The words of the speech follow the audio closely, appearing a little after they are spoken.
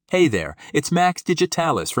Hey there, it's Max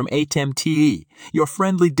Digitalis from ATEM-TE, your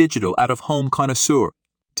friendly digital out-of-home connoisseur.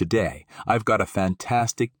 Today, I've got a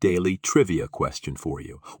fantastic daily trivia question for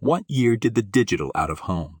you. What year did the digital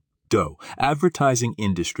out-of-home DOOH advertising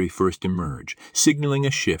industry first emerge, signaling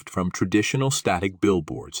a shift from traditional static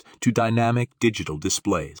billboards to dynamic digital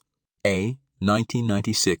displays? A.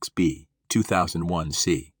 1996, B. 2001,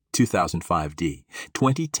 C. 2005D.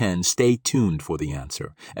 2010, stay tuned for the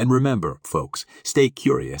answer. And remember, folks, stay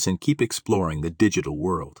curious and keep exploring the digital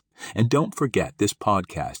world. And don't forget, this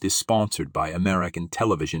podcast is sponsored by American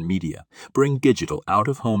Television Media. Bring digital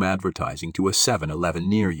out-of-home advertising to a 7-Eleven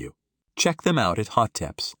near you. Check them out at Hot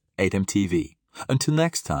Tips, ATEM TV. Until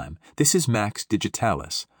next time, this is Max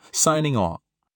Digitalis, signing off.